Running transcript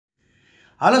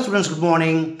Hello students, good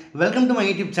morning. Welcome to my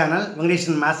YouTube channel,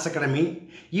 Vengadeshan Maths Academy.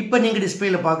 இப்போ நீங்க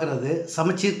டிஸ்ப்ளேல பார்க்கிறது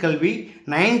சமச்சீர் கல்வி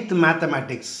 9th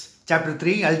Mathematics, Chapter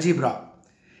 3, Algebra.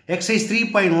 Exercise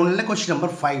 3.1 ல question number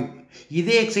 5.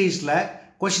 இதே exerciseல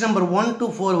question number 1 to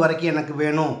 4 வரைக்கும் எனக்கு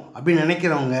வேணும் அப்படி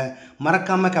நினைக்கிறவங்க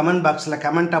மறக்காம கமெண்ட் பாக்ஸ்ல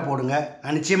கமெண்டா போடுங்க.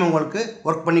 நான் நிச்சயமா உங்களுக்கு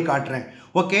வர்க் பண்ணி காட்டுறேன்.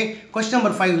 ஓகே, question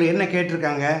number 5 ல என்ன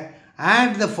கேட்டிருக்காங்க?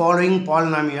 Add the following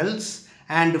polynomials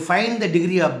and find the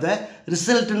degree of the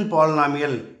resultant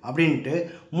polynomial அப்படின்ட்டு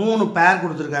மூணு பேர்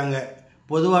கொடுத்துருக்காங்க.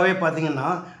 பொதுவாகவே பார்த்தீங்கன்னா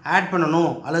ஆட்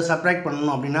பண்ணணும் அல்லது சப்ராக்ட்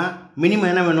பண்ணணும் அப்படின்னா மினிமம்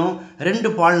என்ன வேணும்?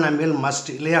 2 பாலினாமியல் மஸ்ட்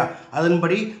இல்லையா?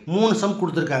 அதன்படி 3 சம்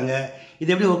கொடுத்துருக்காங்க.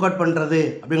 இது எப்படி ஒர்க் அவுட் பண்ணுறது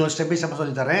அப்படிங்கிற ஸ்டெப் பை ஸ்டெப்பாக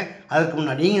சொல்லித்தரேன். அதுக்கு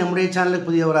முன்னாடி நீங்கள் நம்முடைய சேனலுக்கு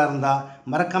புதியவராக இருந்தால்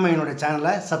மறக்காமல் என்னுடைய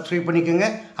சேனலை சப்ஸ்கிரைப் பண்ணிக்கோங்க.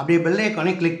 அப்படியே பெல்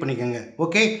ஐக்கானை கிளிக் பண்ணிக்கோங்க.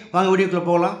 ஓகே, வாங்க வீடியோக்குள்ளே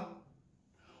போகலாம்.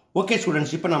 ஓகே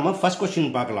ஸ்டூடெண்ட்ஸ், இப்போ நம்ம ஃபர்ஸ்ட்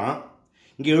கொஸ்டின் பார்க்கலாம்.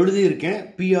 இங்கே எழுதியிருக்கேன்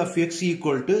p of x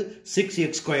equal to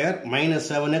 6x square minus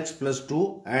 7x plus 2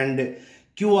 and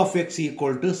q of x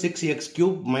equal to 6x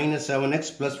cube minus 7x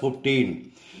plus 15.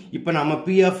 இப்போ நம்ம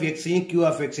p of x ஐயும் q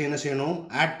of x என்ன செய்யணும்?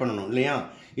 ஆட் பண்ணணும் இல்லையா?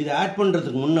 இது ஆட்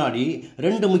பண்ணுறதுக்கு முன்னாடி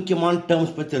ரெண்டு முக்கியமான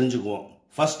டேர்ம்ஸ் பற்றி தெரிஞ்சுக்குவோம்.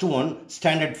 First one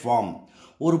standard form.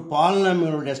 ஒரு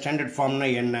பாலினாமியலுடைய ஸ்டாண்டர்ட் ஃபார்ம்னா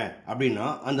என்ன அப்படின்னா,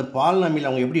 அந்த பாலினாமியல்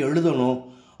அவங்க எப்படி எழுதணும்,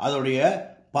 அதோடைய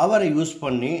பவரை யூஸ்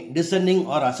பண்ணி டிசெண்டிங்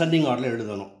ஆர் அசெண்டிங் ஆர்டரில்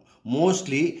எழுதணும்.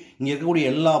 மோஸ்ட்லி இங்கே இருக்கக்கூடிய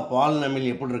எல்லா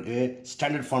பாலினாமியல் எப்படி இருக்குது?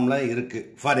 ஸ்டாண்டர்ட் ஃபார்மில் இருக்குது.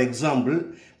 ஃபார் எக்ஸாம்பிள்,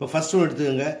 இப்போ ஃபர்ஸ்ட் ஒன்று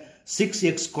எடுத்துக்கோங்க.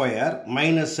 6x square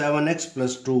minus 7x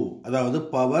plus 2, அதாவது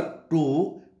power 2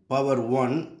 power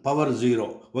 1 power 0.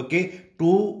 Okay,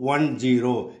 2 1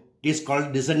 0 it is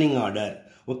called descending order.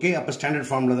 Okay, அப்போ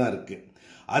ஸ்டாண்டர்ட் ஃபார்மில் தான் இருக்குது.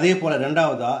 அதே போல்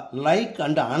ரெண்டாவதா லைக்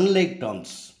அண்ட் அன்லைக்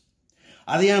டேர்ம்ஸ்.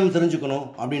 அதையே நம்ம தெரிஞ்சுக்கணும்.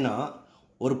 அப்படின்னா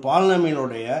ஒரு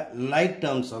பாலினாமியலுடைய லைக்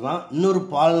டேர்ம்ஸை தான் இன்னொரு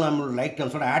பாலினாமியலோட லைக்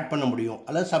டேர்ம்ஸோட ஆட் பண்ண முடியும்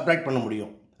அல்லது சப்ராக்ட் பண்ண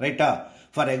முடியும். ரைட்டா?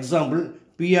 For example,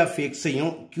 p of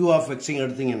x-ஐயும் q of x-ஐயும்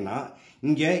எடுத்தீங்கன்னா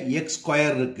இங்கே எக்ஸ்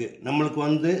ஸ்கொயர் இருக்குது. நம்மளுக்கு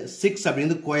 6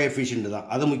 அப்படிங்கிறது கோஎஃபிஷியன்ட் தான்,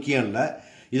 அது முக்கியம் இல்லை.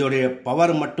 இதோடைய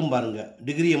பவர் மட்டும் பாருங்கள்,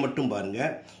 டிகிரியை மட்டும்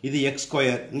பாருங்கள். இது எக்ஸ்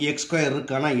ஸ்கொயர், இங்கே எக்ஸ் ஸ்கொயர்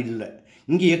இருக்கானா இல்லை.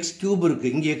 இங்கே எக்ஸ் கியூப்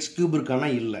இருக்குது, இங்கே எக்ஸ் கியூப் இருக்கானா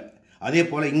இல்லை. அதே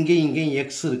போல் இங்கேயும்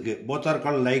எக்ஸ் இருக்குது. Both are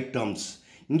called like terms.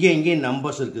 இங்கே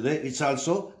நம்பர்ஸ் இருக்குது. It's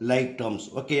also like terms.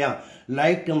 ஓகேயா?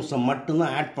 லைக் டேர்ம்ஸை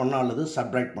மட்டும்தான் ஆட் பண்ணலாம் அல்லது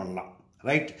சப்ராக்ட் பண்ணலாம்.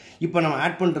 ரைட்? இப்போ நம்ம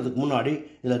ஆட் பண்ணுறதுக்கு முன்னாடி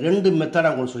இதில் 2 மெத்தட்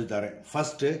உங்களுக்கு சொல்லித்தரேன்.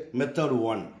 First method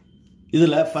 1.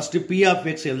 இதில் ஃபர்ஸ்ட் p of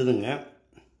x எழுதுங்க.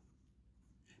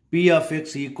 p of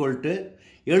x equal to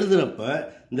எழுதுறப்ப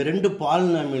இந்த 2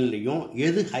 பாலினாமியல்லையும்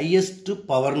எது ஹையஸ்ட்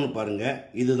பவர்னு பாருங்க,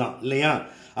 இதுதான் இல்லையா?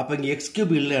 அப்போ இங்கே எக்ஸ்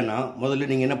கியூப் இல்லைன்னா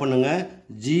முதல்ல நீங்கள் என்ன பண்ணுங்க?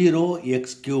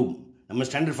 0x கியூப் நம்ம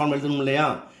ஸ்டாண்டர்ட் ஃபார்ம் எழுதணும் இல்லையா?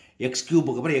 எக்ஸ்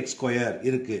கியூபுக்கு அப்புறம் எக்ஸ் ஸ்கொயர்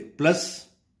இருக்கு, பிளஸ்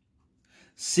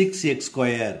 6x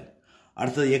ஸ்கொயர்.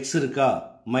 அடுத்தது எக்ஸ் இருக்கா,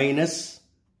 மைனஸ்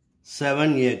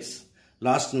 7x,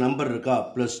 லாஸ்ட் நம்பர் இருக்கா,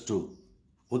 பிளஸ் 2.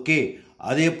 ஓகே,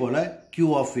 அதே போல q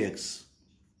of x.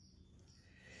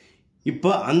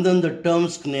 இப்போ அந்தந்த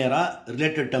டேர்ம்ஸ்க்கு நேராக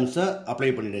ரிலேட்டட் டேர்ம்ஸை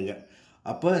அப்ளை பண்ணிடுங்க.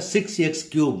 அப்போ 6x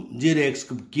கியூப் 0x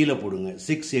கீழே போடுங்க.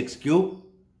 6x கியூப்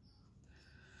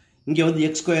இங்கே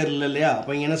எக்ஸ் ஸ்கொயர் இல்லை இல்லையா?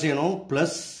 அப்போ இங்கே என்ன செய்யணும்?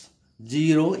 Plus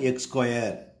 0x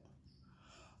square.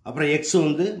 அப்புறம் எக்ஸ்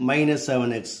மைனஸ்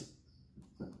 7x,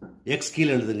 எக்ஸ்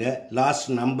கீழே எழுதுங்க. Last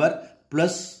number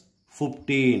plus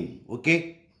 15. ஓகே,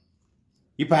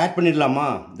 இப்போ ஆட் பண்ணிடலாமா?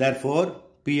 Therefore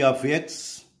p of x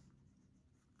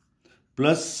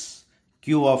plus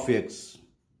q of x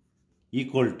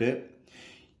equal to,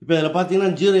 இப்போ இதில்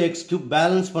பார்த்தீங்கன்னா 0x கியூப்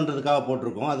பேலன்ஸ் பண்ணுறதுக்காக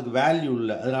போட்டிருக்கோம், அதுக்கு வேல்யூ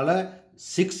இல்லை, அதனால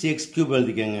 6x கியூப்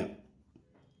எழுதிக்கங்க.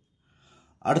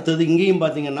 அடுத்தது இங்கேயும்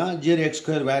பார்த்தீங்கன்னா 0x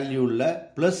ஸ்கொயர் வேல்யூ இல்லை,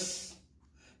 ப்ளஸ்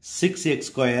 6x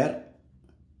ஸ்கொயர்.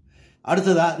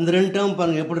 அடுத்ததா இந்த 2 டேர்ம்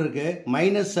பாருங்க எப்படி இருக்கு?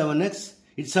 Minus 7x,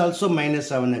 it's also minus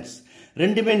 7x.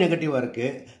 ரெண்டுமே நெகட்டிவாக இருக்கு.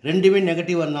 ரெண்டுமே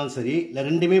நெகட்டிவாக இருந்தாலும் சரி, இல்லை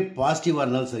ரெண்டுமே பாசிட்டிவாக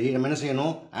இருந்தாலும் சரி, நம்ம என்ன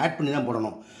செய்யணும்? ஆட் பண்ணி தான்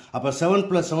போடணும். அப்போ 7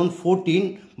 + 7 14,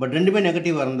 பட் ரெண்டுமே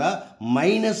நெகட்டிவாக இருந்தால்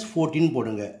மைனஸ் 14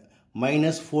 போடுங்க.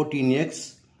 Minus 14x.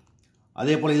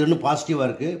 அதே போல் இது ஒன்று பாசிட்டிவாக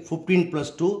இருக்குது. 15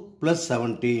 + 2 +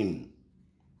 17.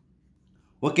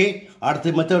 ஓகே, அடுத்து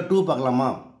மெத்தட் 2 பார்க்கலாமா?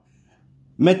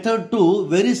 Method 2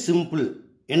 very simple.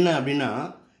 என்ன அப்படின்னா,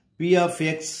 p of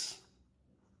x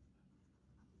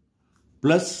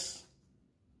plus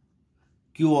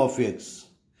q of x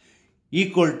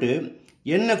equal to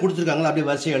என்ன கொடுத்துருக்காங்களோ அப்படியே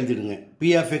வரிசையை எழுதிடுங்க.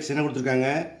 p of x என்ன கொடுத்துருக்காங்க?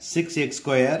 6x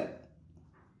square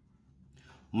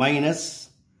minus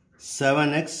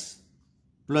 7x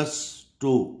plus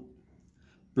 2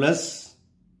 plus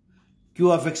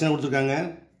q of x என்ன கொடுத்துருக்காங்க?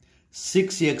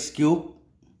 6x cube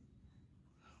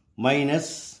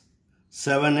minus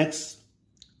 7x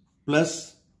plus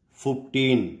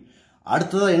 15.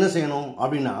 அடுத்ததாக என்ன செய்யணும்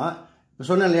அப்படின்னா,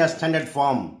 சொன்னேன் இல்லையா ஸ்டாண்டர்ட்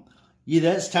ஃபார்ம்,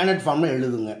 இதை ஸ்டாண்டர்ட் ஃபார்மில்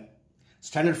எழுதுங்க.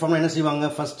 ஸ்டாண்டர்ட் ஃபார்மில் என்ன செய்வாங்க?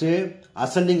 ஃபஸ்ட்டு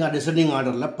அசெண்டிங் ஆர் டிசெண்டிங்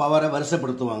ஆர்டரில் பவரை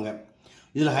வரிசைப்படுத்துவாங்க.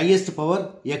 இதில் ஹையஸ்ட் பவர்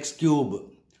எக்ஸ் கியூப்,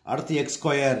 அடுத்து எக்ஸ்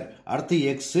ஸ்கொயர், அடுத்து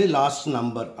எக்ஸு லாஸ்ட்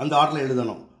நம்பர், அந்த ஆர்டரில்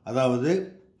எழுதணும். அதாவது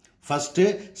first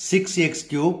 6x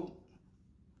cube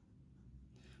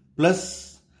plus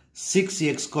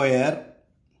 6x square,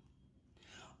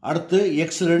 அடுத்து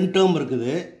எக்ஸ் 2 டேர்ம்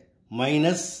இருக்குது,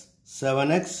 மைனஸ்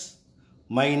 7x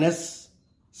மைனஸ்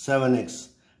 7x,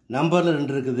 நம்பரில்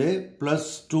 2 இருக்குது, ப்ளஸ்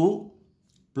 2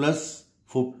 ப்ளஸ்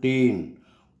 15.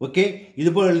 ஓகே, இது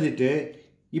போல் எழுதிட்டு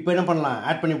இப்போ என்ன பண்ணலாம்?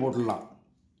 ஆட் பண்ணி போட்டுடலாம்.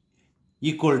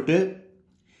 ஈக்குவல் டு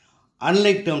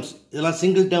அன்லைக் டேர்ம்ஸ், இதெல்லாம்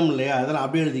சிங்கிள் டேர்ம் இல்லையா, அதெல்லாம்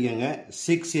அப்படியே எழுதிக்கங்க.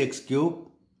 6x cube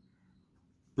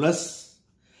plus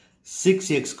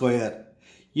 6x square.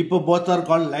 இப்போ both are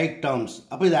call like terms.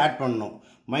 அப்போ இதை ஆட் பண்ணணும்.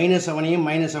 மைனஸ் 7ஐயும்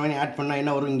மைனஸ் 7ஐயும் ஆட் பண்ணால்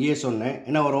என்ன வரும்? இங்கேயே சொன்னேன்,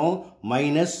 என்ன வரும்?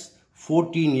 Minus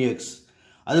 14x.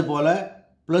 அதுபோல்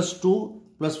ப்ளஸ் 2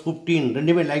 ப்ளஸ் 15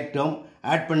 ரெண்டுமே லைக் டேர்ம்.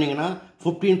 ஆட் பண்ணிங்கன்னா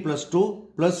 15 ப்ளஸ் 2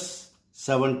 ப்ளஸ்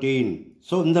 17.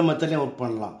 ஸோ இந்த மெத்தட்லேயே ஒர்க்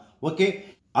பண்ணலாம். ஓகே,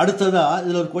 அடுத்ததாக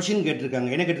இதில் ஒரு கொஷின் கேட்டிருக்காங்க.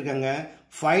 என்ன கேட்டிருக்காங்க?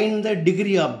 Find the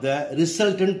degree of the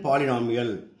resultant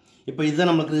polynomial. இப்போ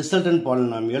இதுதான் நமக்கு ரிசல்டன்ட்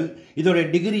பாலினாமியல். இதோட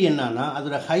டிகிரி என்னன்னா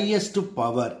அதோட ஹையஸ்ட்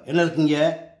பவர் என்ன இருக்குங்க?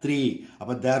 3.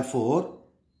 அப்போ therefore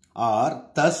R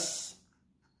thus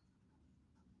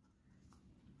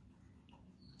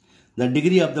the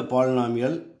degree of the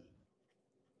polynomial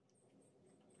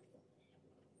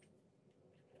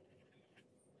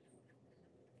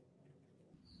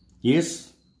is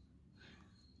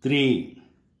 3.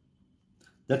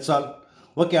 That's all.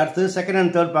 Okay, அடுத்து செகண்ட்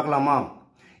அண்ட் தேர்ட் பார்க்கலாமா?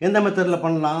 எந்த மெத்தடில்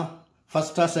பண்ணலாம்?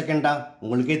 ஃபஸ்ட்டா செகண்டா?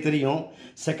 உங்களுக்கே தெரியும்,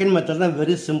 செகண்ட் மெத்தட் தான்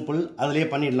வெரி சிம்பிள், அதிலே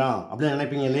பண்ணிடலாம் அப்படின்னு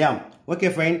நினைப்பீங்க இல்லையா? Okay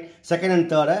fine, second and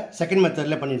தேர்டை second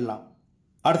மெத்தடில் பண்ணிடலாம்.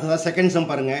 அடுத்ததாக செகண்ட் சம்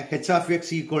பாருங்க. h of x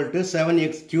equal to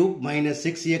 7x cube minus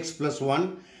 6x plus 1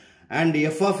 and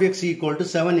f of x equal to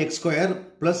 7x square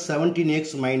plus 17x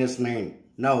minus 9.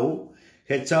 Now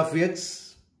h of x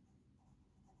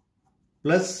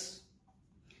plus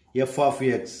f of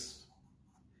x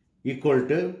equal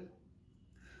to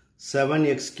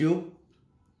 7x cube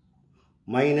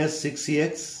minus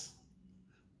 6x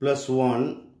plus 1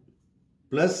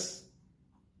 plus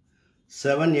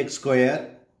 7x square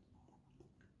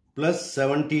plus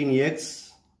 17x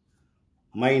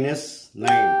minus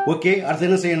 9. Okay, அடுத்து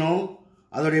என்ன செய்யணும்?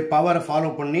 அதோடைய பவரை follow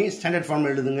பண்ணி standard form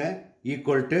எழுதுங்க.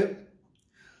 Equal to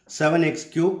 7x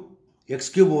cube,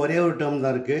 X cube ஒரே ஒரு term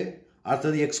தான் இருக்குது,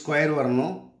 அடுத்தது எக்ஸ் ஸ்கொயர்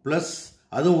வரணும், ப்ளஸ்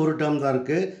அதுவும் ஒரு டேர்ம் தான்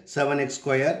இருக்குது 7x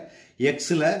ஸ்கொயர்,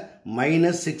 எக்ஸில்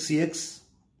மைனஸ் 6x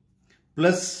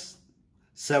ப்ளஸ்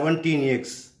 17x,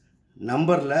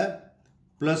 நம்பரில்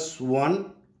ப்ளஸ் 1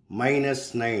 மைனஸ்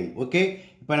 9. ஓகே,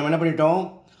 இப்போ நம்ம என்ன பண்ணிட்டோம்?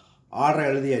 ஆர்டரை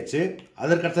எழுதியாச்சு.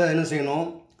 அதற்கடுத்தது என்ன செய்யணும்?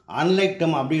 அன்லைக்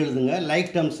டேர்ம் அப்படி எழுதுங்க, லைக்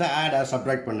டேர்ம்ஸை ஆட் ஆர்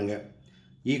சப்ட்ராக்ட் பண்ணுங்க.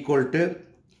 ஈக்குவல் டு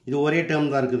இது ஒரே டேர்ம்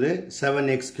தான் இருக்குது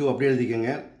 7x கியூ அப்படி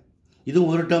எழுதிக்கோங்க, இது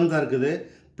ஒரு டேர்ம் தான் இருக்குது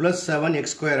ப்ளஸ்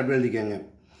 7x ஸ்கொயர் அப்படி எழுதிக்கோங்க.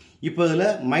 இப்போ இதில்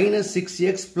minus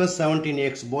 6x plus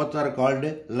 17x both are called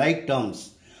like terms.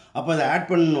 அப்போ அதை ஆட்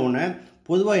பண்ணோன்னே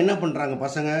பொதுவாக என்ன பண்ணுறாங்க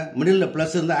பசங்க? மிடில்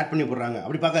ப்ளஸ் இருந்தால் ஆட் பண்ணி போடுறாங்க.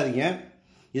 அப்படி பார்க்காதீங்க.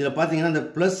 இதில் பார்த்தீங்கன்னா இந்த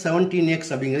ப்ளஸ்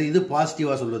 17x அப்படிங்கிறது இது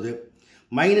பாசிட்டிவாக சொல்லுது,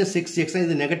 மைனஸ் 6x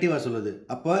இது நெகட்டிவாக சொல்லுது.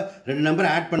 அப்போ ரெண்டு நம்பர்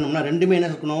ஆட் பண்ணோம்னா ரெண்டுமே என்ன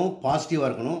இருக்கணும்? பாசிட்டிவாக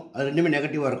இருக்கணும். அது ரெண்டுமே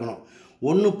நெகட்டிவாக இருக்கணும்.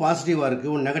 ஒன்று பாசிட்டிவாக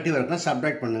இருக்குது, ஒன்று நெகட்டிவாக இருக்குன்னா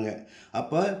சப்ட்ராக்ட் பண்ணுங்கள்.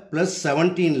 அப்போ ப்ளஸ்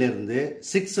 17லேருந்து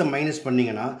 6 மைனஸ்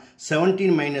பண்ணிங்கன்னா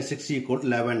 17 மைனஸ் 6 ஈக்குவல்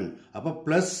 11. அப்போ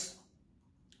ப்ளஸ்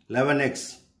 11x.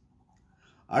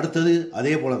 அடுத்தது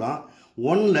அதே போல் தான்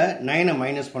 1ல் 9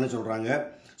 மைனஸ் பண்ண சொல்கிறாங்க.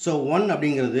 ஸோ 1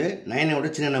 அப்படிங்கிறது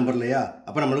 9 சின்ன நம்பர் இல்லையா?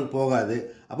 அப்போ நம்மளுக்கு போகாது.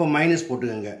 அப்போ மைனஸ்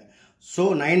போட்டுக்கோங்க. So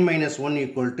 9 minus 1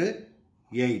 equal to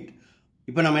 8.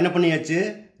 இப்போ நம்ம என்ன பண்ணியாச்சு?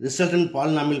 ரிசல்டன்ட்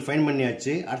பாலினாமியல் ஃபைண்ட்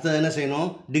பண்ணியாச்சு. அடுத்தது என்ன செய்யணும்?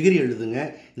 டிகிரி எழுதுங்க.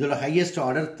 இதோட ஹையஸ்ட்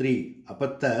ஆர்டர் 3. அப்போ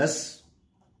thus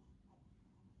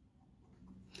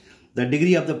the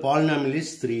degree of the polynomial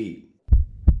is 3.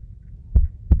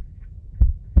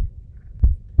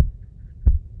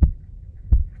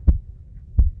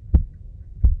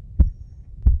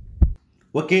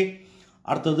 Okay,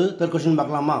 அடுத்தது தேர்ட் கொஸ்டின்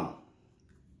பார்க்கலாமா?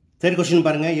 தேர்ட் கொஸ்டின்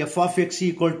பாருங்க. f of x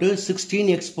equal to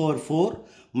 16x power 4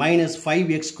 minus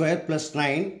 5x square plus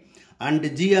 9 and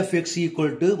g of x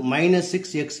equal to minus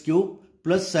 6x cube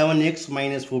plus 7x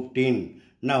minus 15.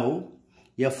 Now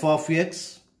f of x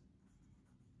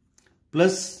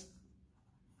plus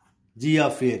g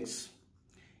of x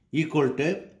equal to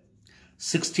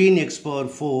 16x power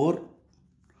 4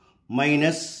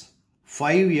 minus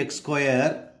 5x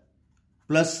square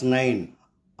plus 9.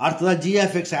 அடுத்ததாக g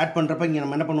of x add பண்ணுறப்ப இங்கே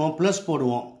நம்ம என்ன பண்ணுவோம்? Plus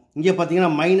போடுவோம். இங்கே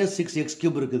பார்த்தீங்கன்னா minus 6x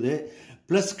cube இருக்குது.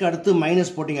 ப்ளஸ்க்கு அடுத்து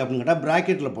மைனஸ் போட்டிங்க அப்படின்னு கேட்டால்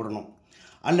ப்ராக்கெட்டில் போடணும்.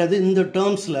 அல்லது இந்த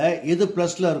டேர்ம்ஸில் எது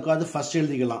ப்ளஸில் இருக்கோ அது ஃபஸ்ட்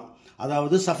எழுதிக்கலாம்.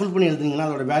 அதாவது சஃபில் பண்ணி எழுதிங்கன்னா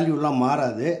அதோட வேல்யூலாம்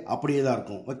மாறாது, அப்படியே தான்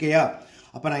இருக்கும். ஓகேயா?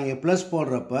 அப்போ நான் இங்கே ப்ளஸ்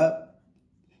போடுறப்ப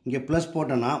இங்கே ப்ளஸ்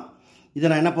போட்டேன்னா இதை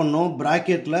நான் என்ன பண்ணணும்,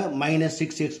 ப்ராக்கெட்டில்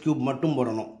 -6x³ மட்டும்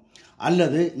போடணும்.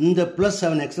 அல்லது இந்த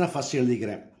 +7x நான் ஃபஸ்ட்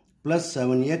எழுதிக்கிறேன்.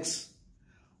 +7x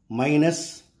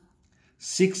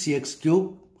 -6x³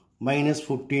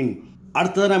 -15.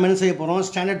 அடுத்தது நம்ம என்ன செய்ய போகிறோம்,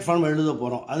 ஸ்டாண்டர்ட் ஃபார்ம் எழுத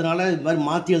போகிறோம். அதனால இது மாதிரி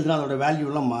மாற்றி எழுதுனா அதோட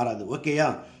வேல்யூலாம் மாறாது. ஓகேயா?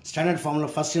 ஸ்டாண்டர்ட்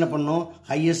ஃபார்மில் ஃபஸ்ட் என்ன பண்ணணும்,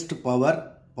 ஹையஸ்ட் பவர்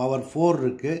 4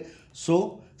 இருக்குது. So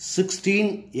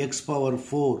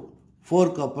 16x⁴.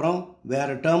 4க்கு அப்புறம்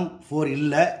வேறு டேர்ம் 4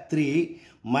 இல்லை, 3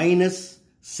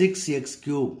 -6x³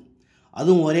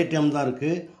 அதுவும் ஒரே டேர்ம் தான்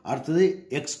இருக்குது. அடுத்தது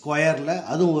x²ல்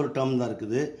அதுவும் ஒரு டேர்ம் தான்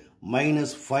இருக்குது,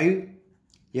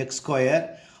 -5x².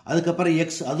 அதுக்கப்புறம் x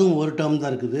அதுவும் ஒரு டேர்ம்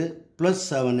தான் இருக்குது,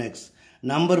 +7x.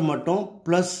 நம்பர் மட்டும்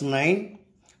 +9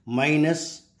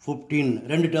 -15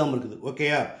 ரெண்டு டேர்ம் இருக்குது.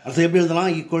 ஓகேயா? அடுத்து எப்படி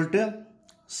எழுதலாம், equal to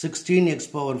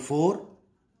 16x⁴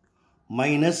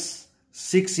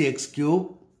 -6x³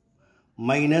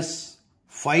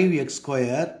 -5x²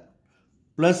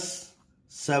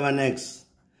 +7x.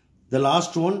 the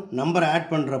last one number add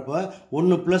பண்ணுறப்ப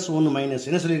 1 + 1 மைனஸ்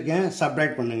என்ன சொல்லியிருக்கேன்,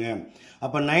 சப்ட்ராக்ட் பண்ணுங்க.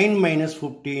 அப்போ 9 -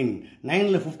 15,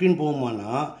 9ல் 15 போகுமானா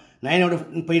 9ஓட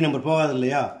பெரிய நம்பர் போகாது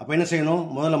இல்லையா? அப்போ என்ன செய்யணும்,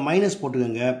 முதல்ல மைனஸ்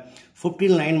போட்டுக்கோங்க.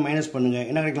 15 9 மைனஸ் பண்ணுங்க,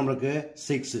 என்ன கிடைக்கும் நம்மளுக்கு,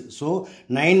 6. ஸோ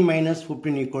 9 -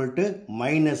 15 =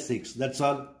 -6. That's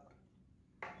all.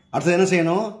 அடுத்தது என்ன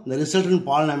செய்யணும், இந்த ரிசல்டன்ட்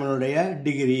பாலினாமியலுடைய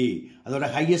டிகிரி, அதோட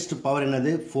ஹையஸ்ட் பவர்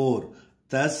என்னது, 4.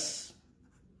 thus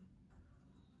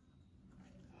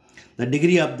the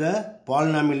degree of the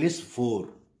polynomial is 4.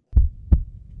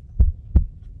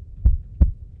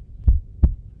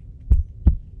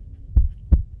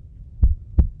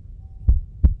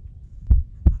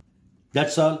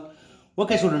 That's all.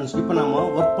 Okay students, இப்போ நம்ம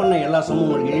ஒர்க் பண்ண எல்லா சம்மும்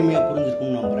உங்களுக்கு எளிமையாக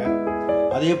புரிஞ்சிருக்கும்னு நம்புகிறேன்.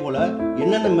 அதே போல்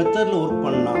என்னென்ன மெத்தடில் ஒர்க்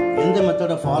பண்ணலாம், எந்த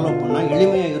மெத்தடை ஃபாலோ பண்ணால்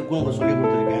எளிமையாக இருக்கும்னு உங்களுக்கு சொல்லி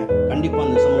கொடுத்துருக்கேன். கண்டிப்பாக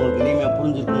அந்த சம் உங்களுக்கு எளிமையாக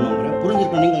புரிஞ்சிருக்கும்னு நம்புகிறேன்.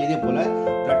 புரிஞ்சிருக்கும் நீங்கள் இதே போல்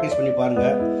ப்ராக்டிஸ் பண்ணி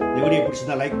பாருங்கள். இந்த வீடியோ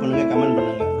பிடிச்சிருந்தா லைக் பண்ணுங்கள், கமெண்ட்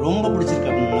பண்ணுங்கள். ரொம்ப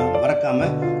பிடிச்சிருக்கு அப்படின்னா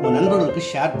மறக்காமல் உங்கள் நண்பர்களுக்கு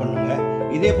ஷேர் பண்ணுங்கள்.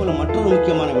 இதே போல் மற்றொரு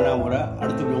முக்கியமான வினாவோட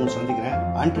அடுத்த வீடியோ உங்களுக்கு சந்திக்கிறேன்.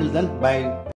 Until then, bye.